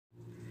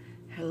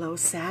Hello,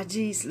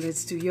 Saggies.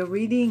 Let's do your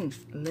reading.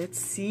 Let's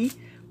see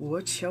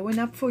what's showing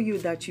up for you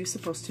that you're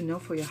supposed to know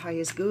for your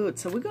highest good.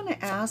 So we're going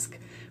to ask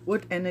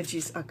what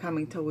energies are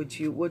coming towards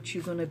you, what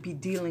you're going to be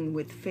dealing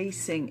with,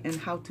 facing, and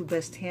how to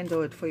best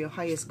handle it for your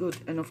highest good.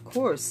 And of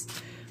course,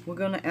 we're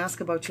going to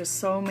ask about your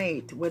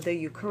soulmate, whether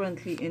you're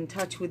currently in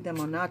touch with them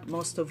or not.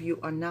 Most of you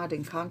are not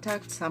in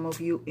contact. Some of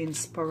you in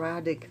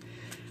sporadic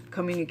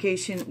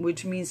communication,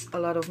 which means a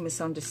lot of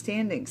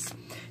misunderstandings.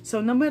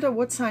 So no matter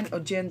what sign or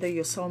gender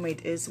your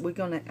soulmate is, we're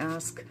going to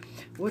ask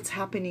what's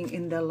happening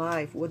in their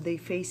life, what they're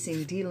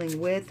facing, dealing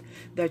with,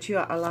 that you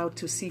are allowed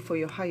to see for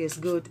your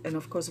highest good. And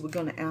of course, we're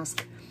going to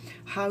ask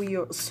how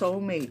your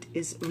soulmate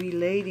is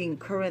relating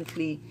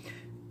currently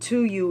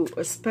to you,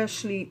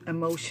 especially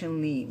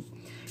emotionally.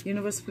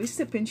 Universe, please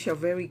step into your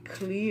very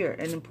clear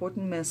and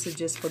important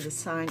messages for the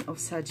sign of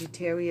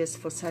Sagittarius,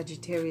 for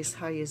Sagittarius'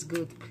 highest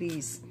good,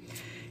 please.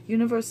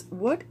 Universe,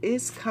 what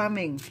is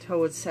coming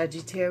towards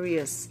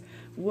Sagittarius?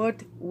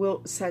 What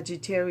will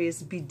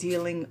Sagittarius be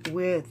dealing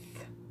with?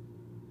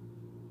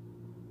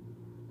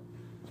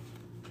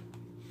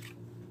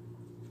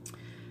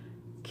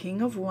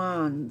 King of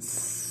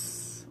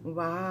Wands.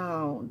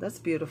 Wow, that's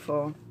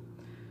beautiful.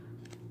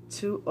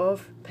 Two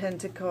of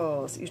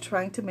Pentacles. You're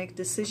trying to make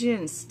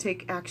decisions,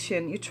 take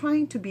action. You're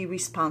trying to be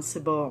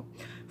responsible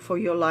for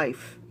your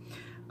life.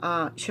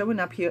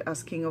 Showing up here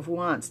as King of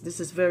Wands. This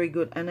is very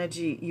good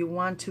energy. You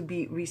want to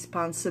be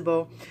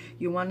responsible.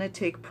 You want to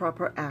take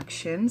proper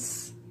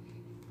actions.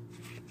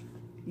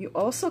 You're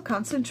also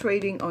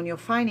concentrating on your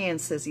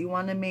finances. You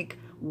want to make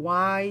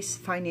wise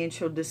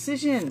financial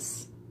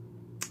decisions.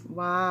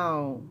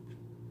 Wow.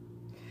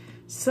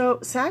 So,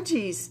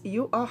 Saggies,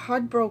 you are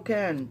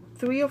heartbroken.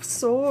 Three of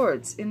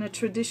Swords. In a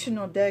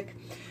traditional deck,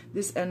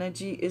 this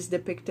energy is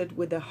depicted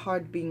with a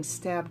heart being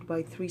stabbed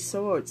by three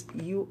swords.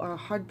 You are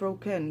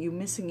heartbroken. You're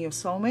missing your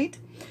soulmate.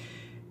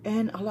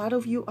 And a lot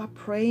of you are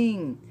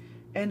praying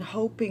and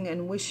hoping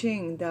and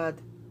wishing that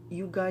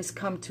you guys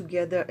come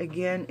together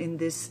again in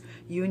this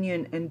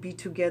union and be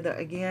together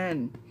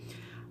again.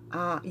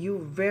 You're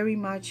very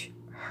much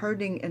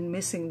hurting and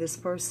missing this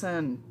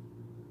person.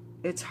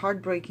 It's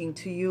heartbreaking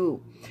to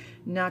you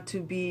not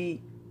to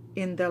be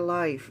in their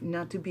life,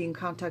 not to be in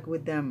contact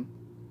with them.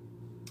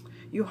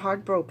 You're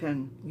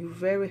heartbroken. You're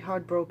very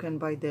heartbroken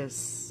by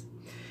this.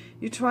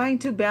 You're trying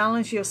to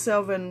balance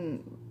yourself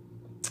and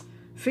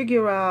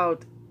figure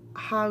out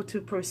how to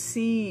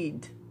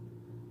proceed,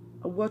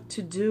 what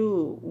to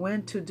do,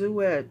 when to do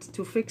it,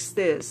 to fix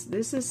this.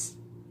 This is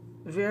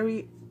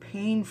very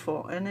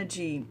painful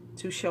energy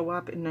to show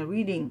up in a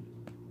reading,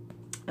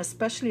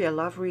 especially a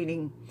love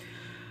reading.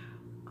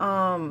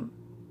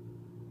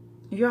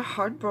 You're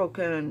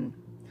heartbroken.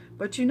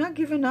 But you're not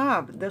giving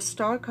up. The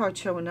Star card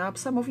showing up.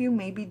 Some of you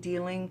may be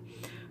dealing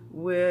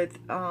with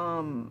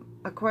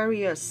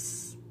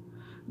Aquarius.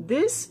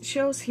 This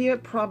shows here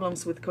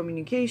problems with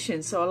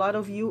communication. So a lot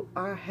of you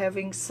are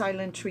having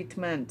silent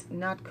treatment,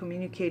 not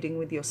communicating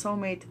with your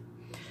soulmate.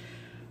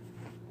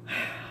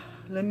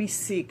 Let me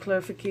see.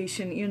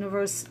 Clarification.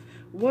 Universe,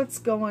 what's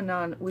going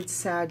on with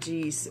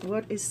Saggies?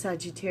 What is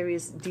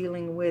Sagittarius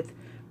dealing with,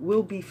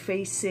 will be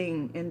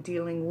facing and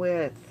dealing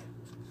with?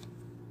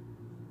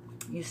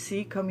 You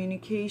see,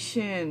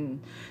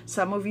 communication.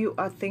 Some of you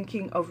are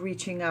thinking of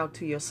reaching out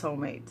to your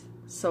soulmate.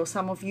 So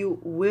some of you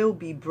will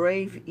be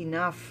brave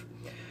enough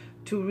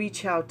to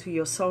reach out to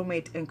your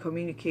soulmate and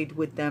communicate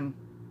with them.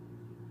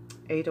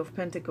 Eight of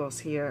Pentacles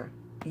here.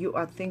 You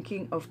are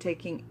thinking of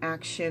taking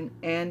action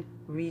and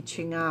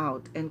reaching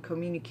out and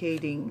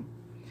communicating.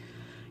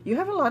 You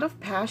have a lot of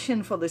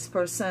passion for this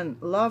person,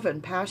 love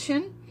and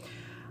passion.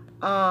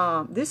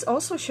 This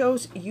also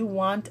shows you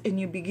want a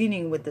new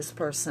beginning with this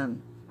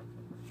person.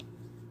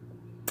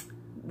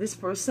 This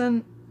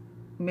person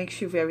makes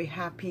you very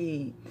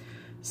happy.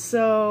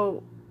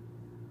 So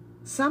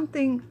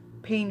something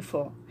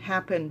painful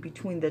happened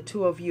between the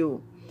two of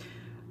you.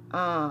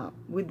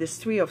 With this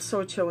Three of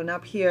Swords showing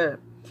up here,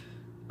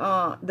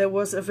 there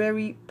was a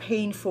very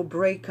painful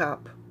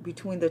breakup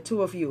between the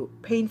two of you.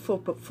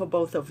 Painful for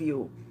both of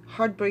you.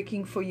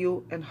 Heartbreaking for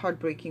you and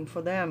heartbreaking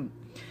for them.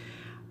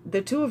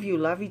 The two of you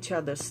love each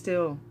other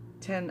still.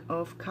 Ten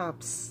of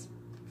Cups.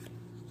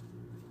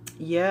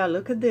 Yeah,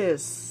 look at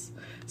this.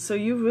 So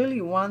you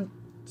really want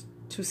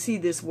to see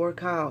this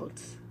work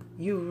out.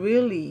 You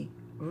really,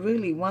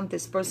 really want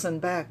this person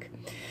back.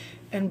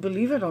 And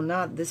believe it or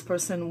not, this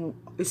person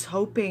is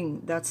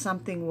hoping that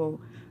something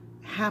will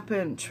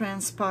happen,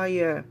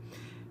 transpire,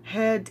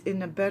 head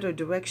in a better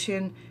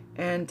direction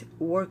and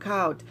work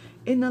out.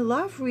 In a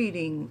love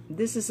reading,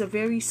 this is a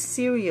very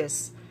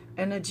serious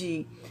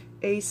energy.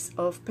 Ace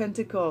of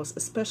Pentacles,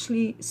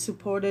 especially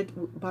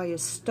supported by a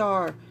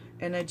star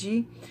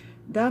energy.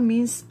 That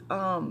means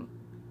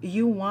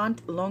you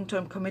want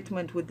long-term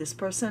commitment with this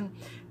person,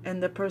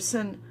 and the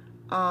person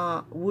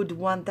would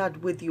want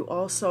that with you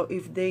also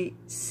if they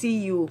see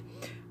you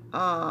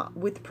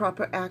with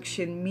proper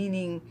action,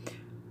 meaning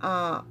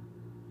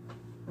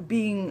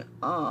being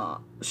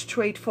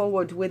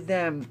straightforward with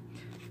them,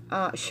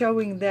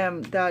 showing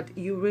them that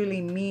you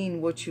really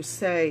mean what you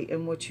say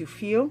and what you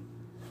feel.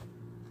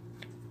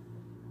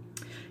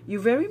 You're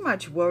very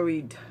much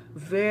worried,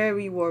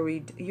 very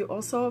worried. You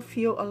also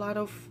feel a lot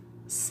of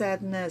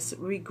sadness,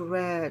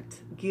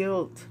 regret,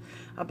 guilt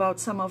about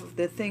some of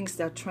the things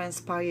that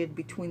transpired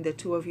between the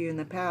two of you in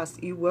the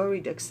past. You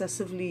worried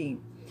excessively.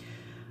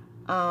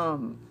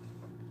 Yeah,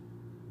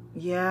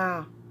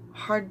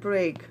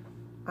 heartbreak.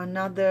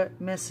 Another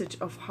message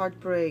of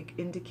heartbreak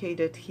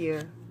indicated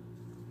here.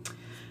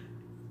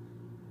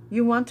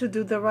 You want to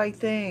do the right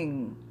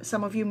thing.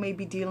 Some of you may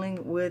be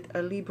dealing with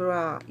a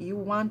Libra. You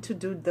want to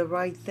do the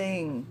right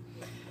thing.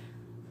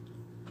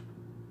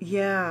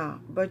 Yeah,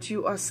 but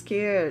you are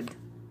scared.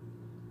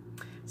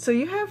 So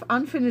you have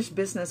unfinished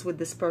business with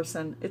this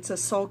person. It's a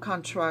soul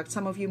contract.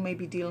 Some of you may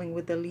be dealing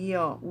with the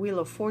Leo, Wheel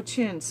of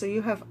Fortune. So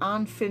you have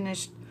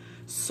unfinished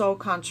soul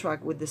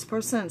contract with this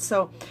person.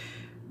 So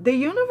the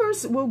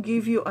universe will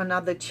give you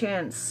another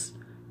chance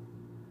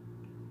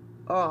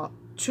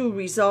to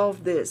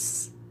resolve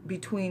this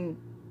between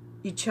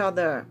each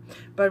other.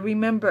 But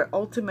remember,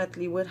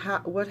 ultimately what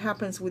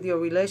happens with your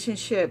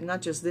relationship,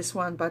 not just this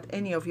one, but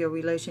any of your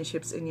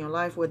relationships in your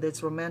life, whether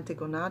it's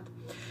romantic or not,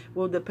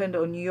 will depend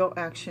on your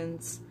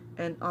actions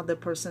and other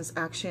person's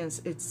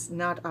actions. It's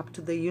not up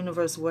to the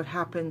universe what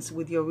happens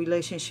with your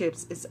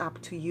relationships. It's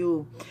up to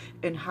you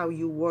and how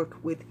you work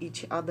with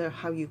each other,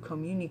 how you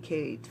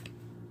communicate.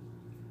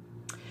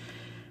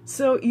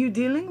 So you're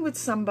dealing with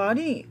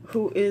somebody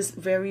who is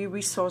very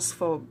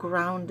resourceful,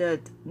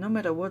 grounded, no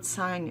matter what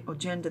sign or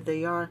gender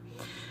they are.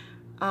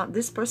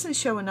 This person is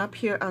showing up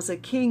here as a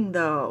king,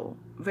 though.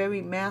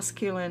 Very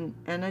masculine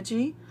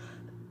energy.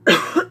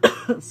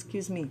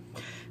 Excuse me.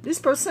 This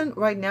person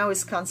right now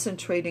is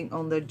concentrating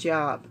on their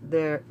job,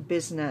 their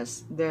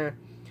business, their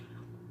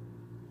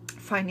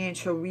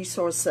financial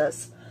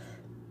resources.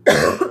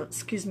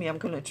 Excuse me, I'm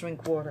going to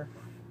drink water.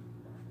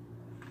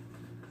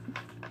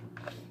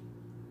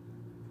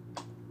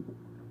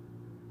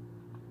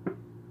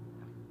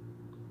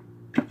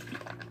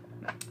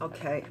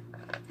 Okay,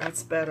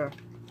 that's better.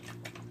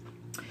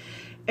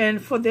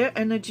 And for their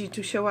energy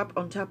to show up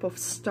on top of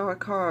Star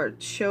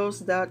card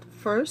shows that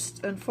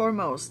first and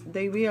foremost,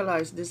 they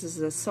realize this is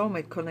a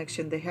soulmate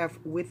connection they have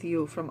with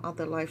you from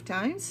other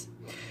lifetimes.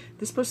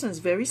 This person is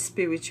very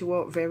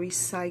spiritual, very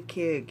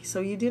psychic. So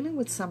you're dealing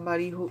with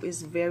somebody who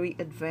is very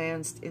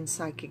advanced in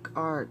psychic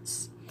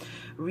arts,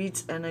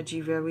 reads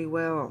energy very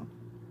well.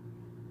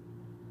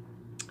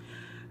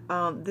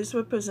 This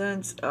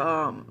represents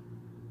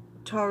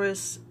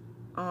Taurus,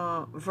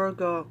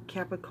 Virgo,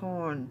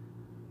 Capricorn.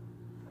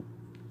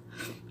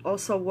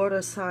 Also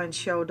water signs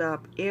showed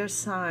up, air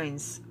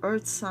signs,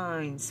 earth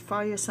signs,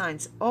 fire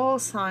signs, all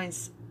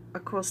signs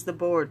across the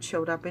board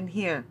showed up in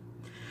here.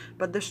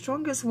 But the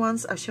strongest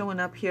ones are showing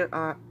up here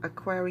are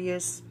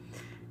Aquarius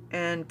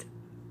and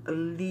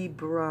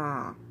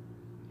Libra.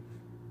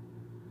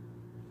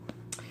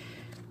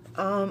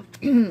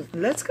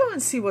 Let's go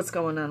and see what's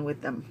going on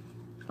with them.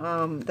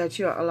 That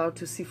you are allowed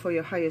to see for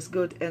your highest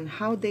good and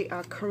how they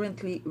are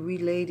currently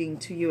relating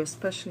to you,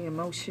 especially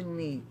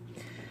emotionally.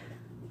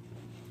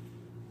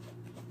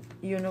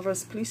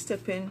 Universe, please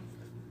step in.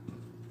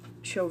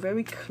 Show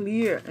very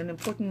clear and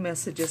important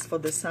messages for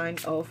the sign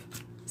of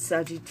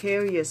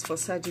Sagittarius. For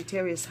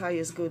Sagittarius,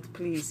 highest good,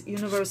 please.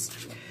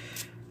 Universe,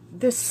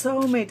 the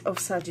soulmate of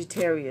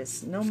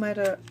Sagittarius, no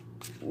matter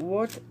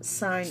what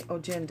sign or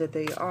gender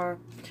they are,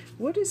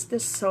 what is the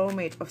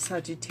soulmate of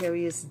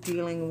Sagittarius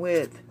dealing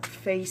with,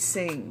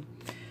 facing?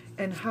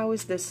 And how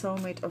is the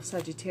soulmate of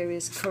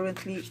Sagittarius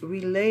currently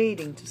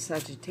relating to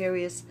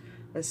Sagittarius,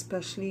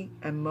 especially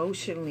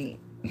emotionally?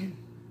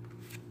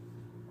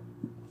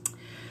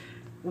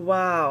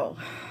 Wow.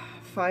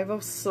 5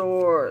 of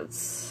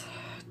Swords,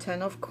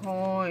 10 of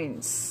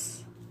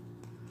Coins,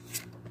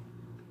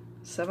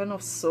 7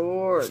 of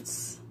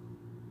Swords,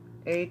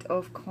 8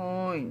 of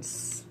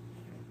Coins.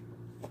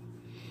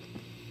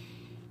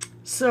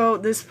 So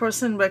this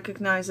person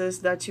recognizes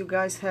that you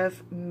guys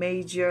have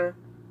major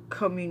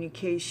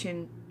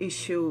communication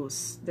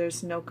issues.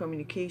 There's no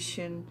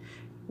communication.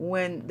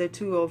 When the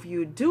two of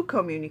you do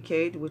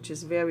communicate, which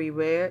is very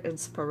rare and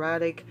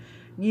sporadic,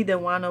 neither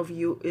one of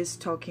you is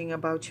talking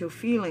about your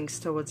feelings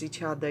towards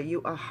each other.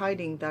 You are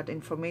hiding that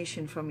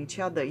information from each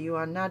other. You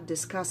are not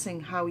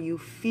discussing how you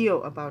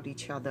feel about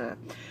each other,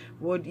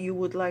 what you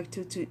would like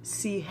to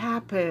see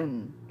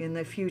happen in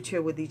the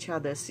future with each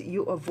other. So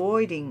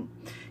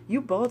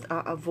you both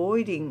are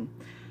avoiding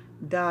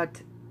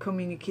that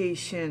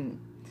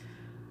communication.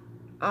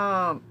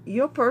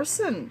 Your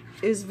person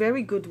is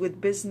very good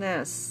with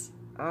business.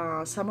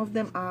 Some of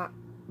them are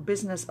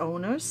business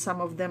owners.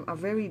 Some of them are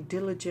very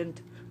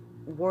diligent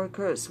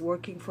workers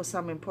working for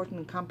some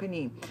important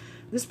company.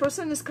 This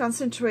person is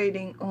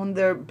concentrating on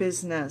their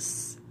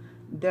business,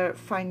 their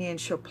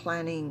financial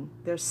planning,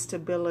 their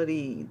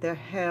stability, their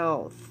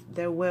health,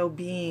 their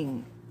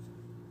well-being.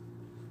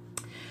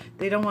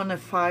 They don't want to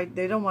fight.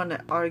 They don't want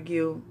to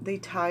argue. They're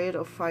tired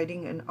of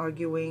fighting and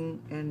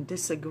arguing and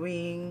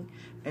disagreeing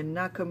and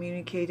not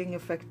communicating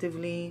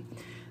effectively.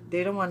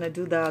 They don't want to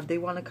do that. They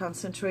want to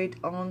concentrate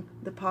on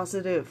the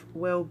positive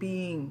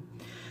well-being.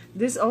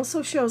 This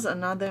also shows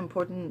another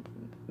important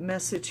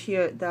message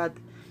here, that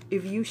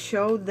if you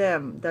show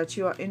them that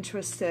you are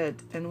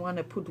interested and want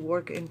to put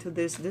work into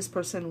this, this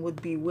person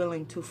would be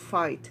willing to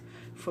fight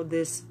for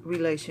this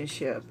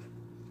relationship.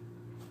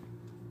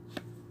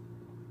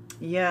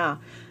 Yeah,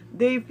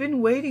 they've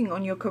been waiting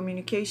on your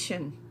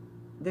communication.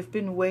 They've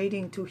been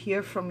waiting to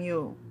hear from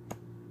you.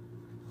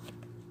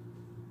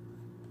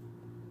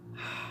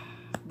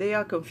 They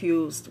are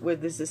confused where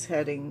this is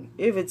heading,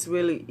 if it's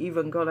really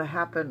even gonna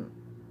happen.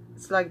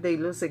 It's like they're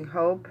losing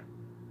hope.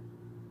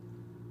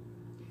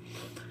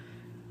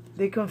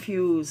 They're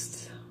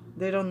confused.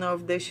 They don't know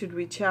if they should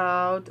reach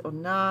out or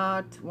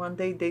not. One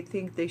day they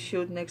think they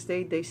should, next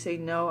day they say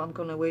no, I'm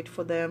gonna wait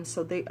for them.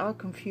 So they are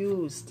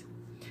confused.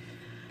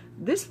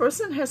 This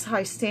person has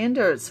high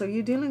standards, so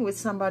you're dealing with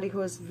somebody who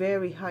has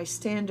very high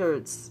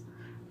standards.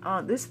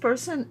 This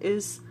person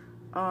is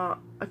a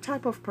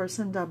type of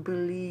person that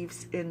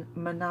believes in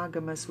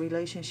monogamous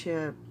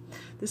relationship.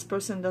 This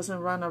person doesn't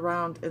run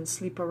around and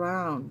sleep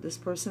around. This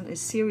person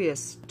is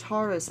serious.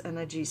 Taurus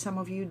energy. Some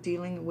of you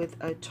dealing with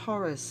a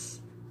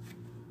Taurus.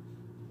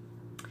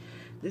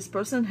 This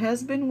person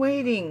has been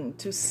waiting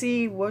to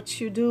see what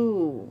you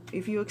do.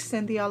 If you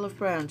extend the olive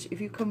branch,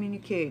 if you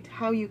communicate,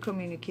 how you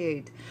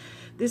communicate.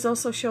 This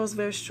also shows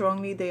very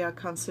strongly they are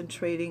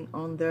concentrating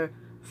on their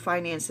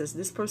finances.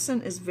 This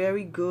person is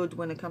very good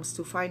when it comes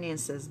to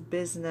finances,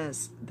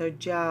 business, their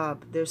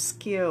job, their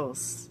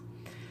skills,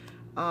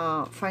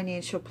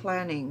 financial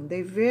planning.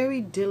 They're very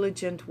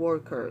diligent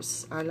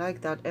workers. I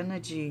like that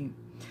energy.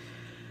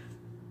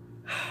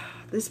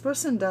 This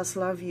person does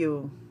love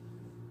you.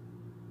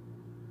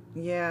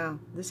 Yeah,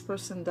 this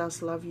person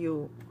does love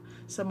you.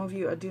 Some of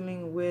you are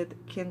dealing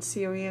with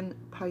Cancerian,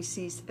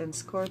 Pisces, and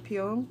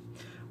Scorpio.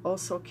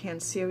 Also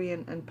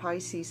Cancerian and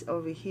Pisces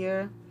over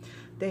here.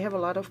 They have a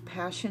lot of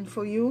passion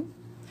for you.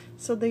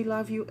 So they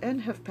love you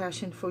and have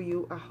passion for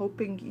you, are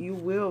hoping you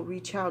will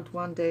reach out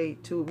one day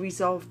to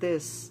resolve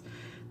this.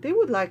 They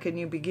would like a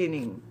new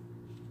beginning.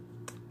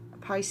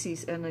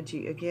 Pisces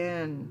energy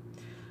again.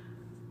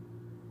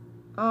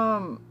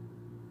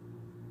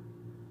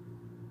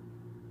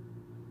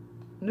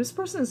 This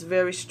person is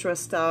very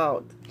stressed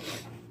out.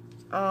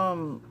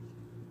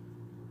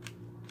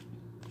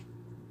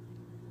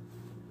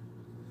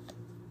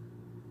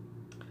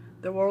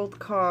 The World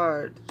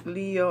card,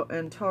 Leo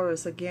and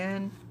Taurus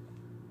again.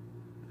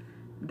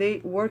 They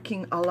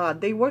working a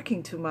lot. They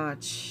working too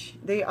much.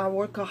 They are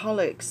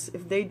workaholics.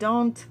 If they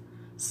don't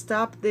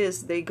stop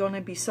this, they're going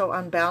to be so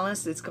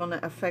unbalanced. It's going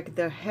to affect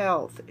their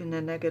health in a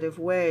negative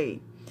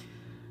way.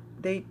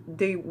 They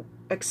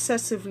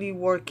excessively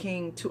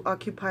working to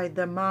occupy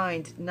their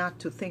mind, not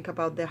to think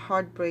about the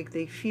heartbreak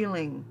they're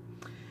feeling.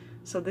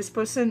 So this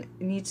person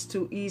needs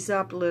to ease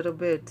up a little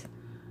bit.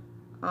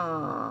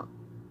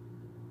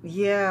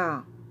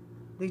 Yeah,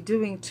 they're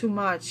doing too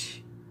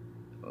much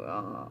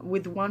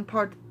with one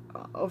part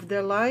of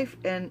their life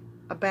and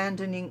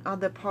abandoning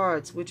other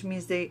parts, which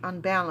means they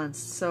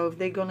unbalanced. So if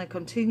they're going to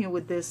continue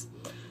with this,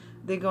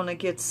 they're going to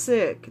get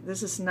sick.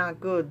 This is not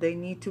good. They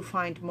need to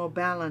find more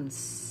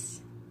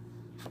balance.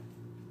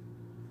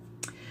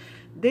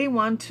 They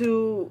want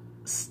to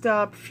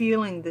stop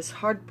feeling this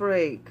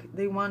heartbreak.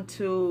 They want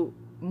to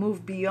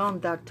move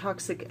beyond that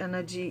toxic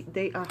energy.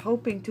 They are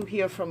hoping to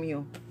hear from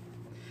you,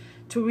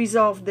 to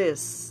resolve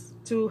this,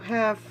 to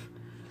have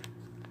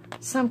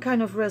some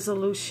kind of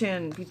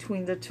resolution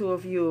between the two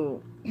of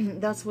you.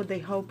 That's what they're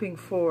hoping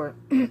for.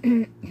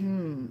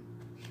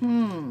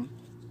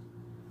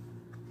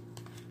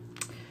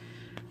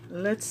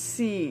 Let's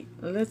see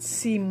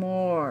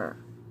more.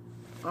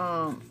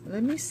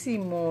 Let me see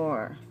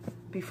more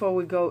before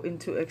we go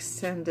into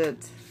extended.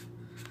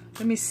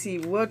 Let me see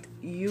what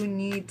you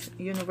need,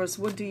 universe.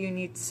 What do you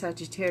need,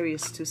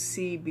 Sagittarius, to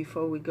see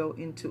before we go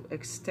into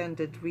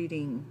extended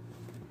reading?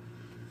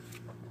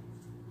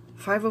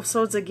 Five of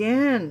Swords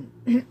again.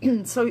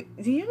 So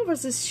the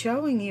universe is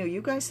showing you,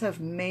 you guys have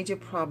major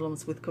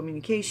problems with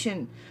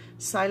communication,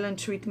 silent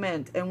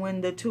treatment. And when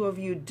the two of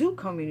you do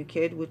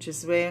communicate, which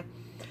is rare,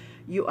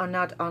 you are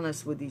not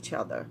honest with each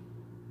other.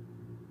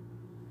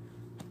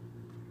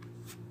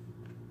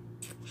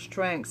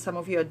 Strength. Some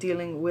of you are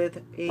dealing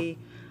with a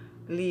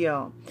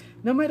Leo.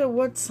 No matter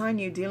what sign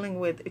you're dealing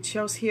with, it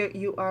shows here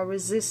you are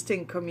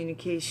resisting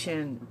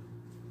communication.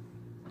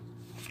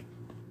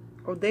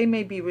 Or they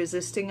may be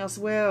resisting as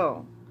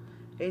well.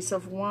 Ace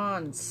of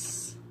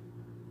Wands.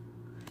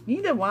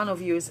 Neither one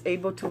of you is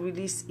able to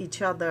release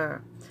each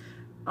other.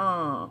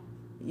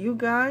 You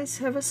guys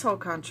have a soul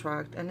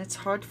contract and it's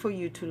hard for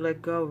you to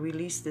let go,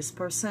 release this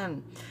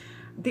person.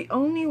 The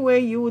only way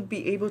you would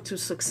be able to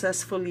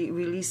successfully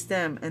release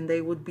them and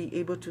they would be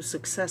able to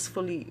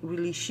successfully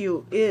release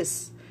you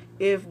is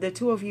if the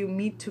two of you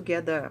meet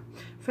together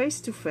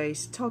face to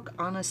face, talk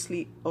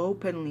honestly,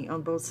 openly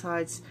on both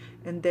sides,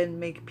 and then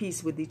make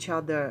peace with each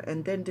other,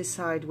 and then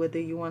decide whether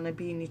you want to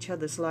be in each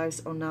other's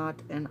lives or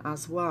not, and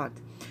as what.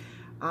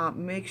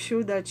 Make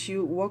sure that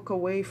you walk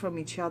away from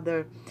each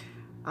other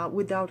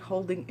without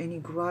holding any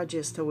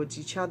grudges towards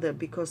each other,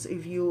 because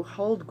if you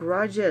hold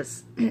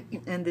grudges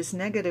and this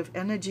negative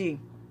energy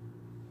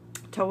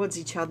towards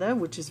each other,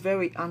 which is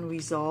very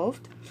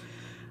unresolved,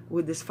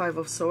 with this Five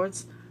of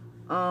Swords.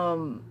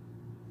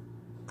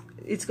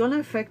 It's going to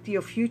affect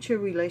your future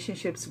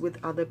relationships with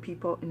other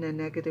people in a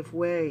negative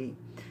way.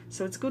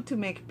 So it's good to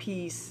make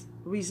peace,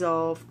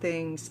 resolve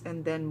things,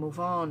 and then move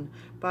on.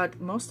 But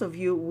most of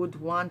you would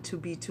want to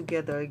be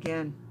together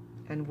again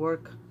and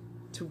work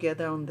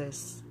together on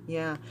this.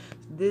 Yeah,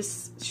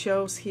 this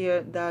shows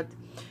here that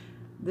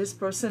this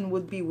person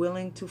would be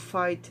willing to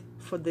fight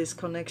for this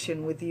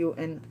connection with you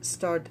and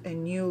start a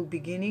new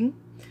beginning,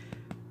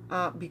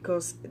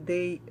 because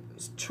they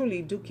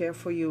truly do care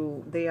for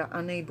you. They are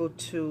unable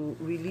to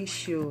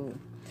release you.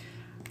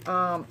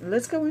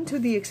 Let's go into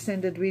the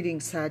extended reading,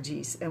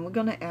 Saggies, and we're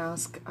going to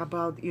ask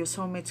about your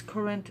soulmate's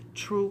current,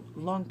 true,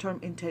 long-term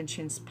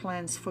intentions,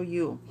 plans for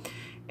you.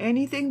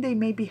 Anything they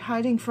may be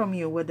hiding from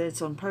you, whether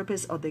it's on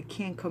purpose or they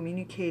can't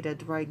communicate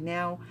it right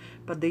now,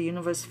 but the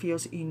universe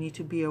feels you need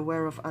to be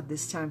aware of at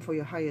this time for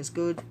your highest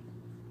good.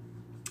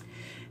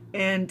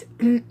 And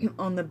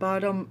on the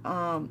bottom,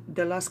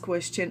 the last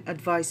question,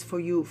 advice for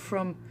you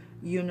from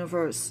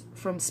universe,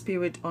 from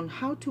spirit, on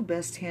how to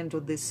best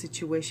handle this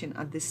situation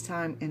at this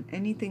time, and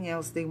anything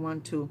else they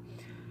want to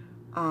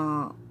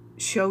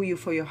show you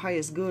for your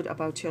highest good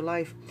about your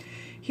life.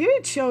 Here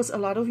it shows a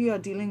lot of you are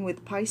dealing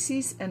with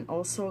Pisces and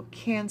also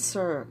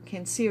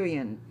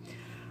Cancerian.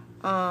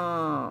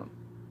 I'm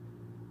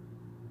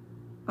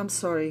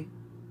sorry.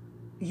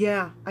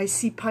 Yeah, I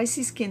see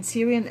Pisces,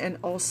 Cancerian, and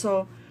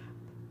also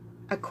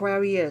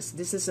Aquarius.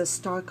 This is a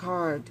star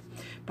card.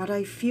 But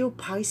I feel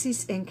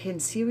Pisces and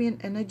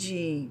Cancerian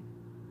energy.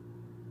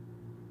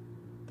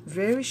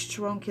 Very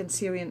strong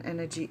Cancerian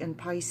energy and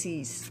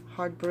Pisces.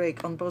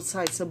 Heartbreak on both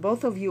sides. So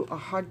both of you are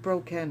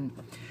heartbroken.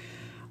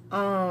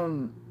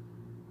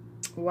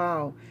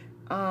 Wow.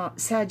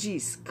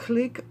 Saggies,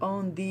 click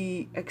on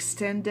the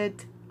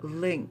extended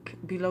link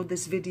below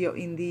this video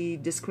in the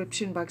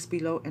description box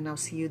below, and I'll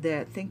see you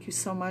there. Thank you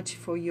so much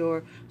for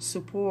your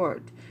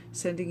support.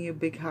 Sending you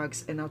big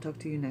hugs, and I'll talk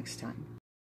to you next time.